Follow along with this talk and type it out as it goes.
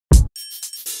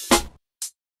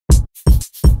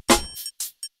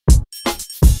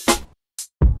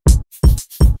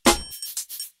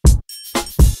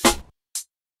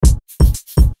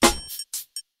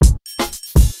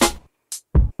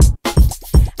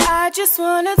just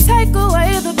wanna take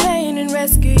away the pain and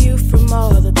rescue you from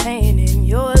all the pain in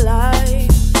your life.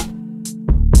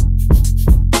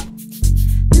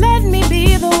 Let me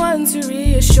be the one to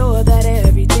reassure that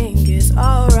everything is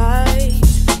alright.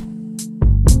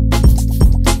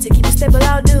 To keep you stable,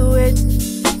 I'll do it.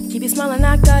 Keep you smiling,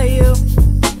 I got you.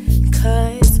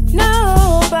 Cause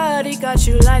nobody got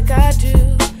you like I do.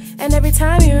 And every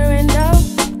time you're in doubt,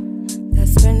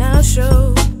 that's when I'll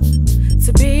show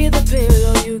to be the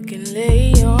pillow you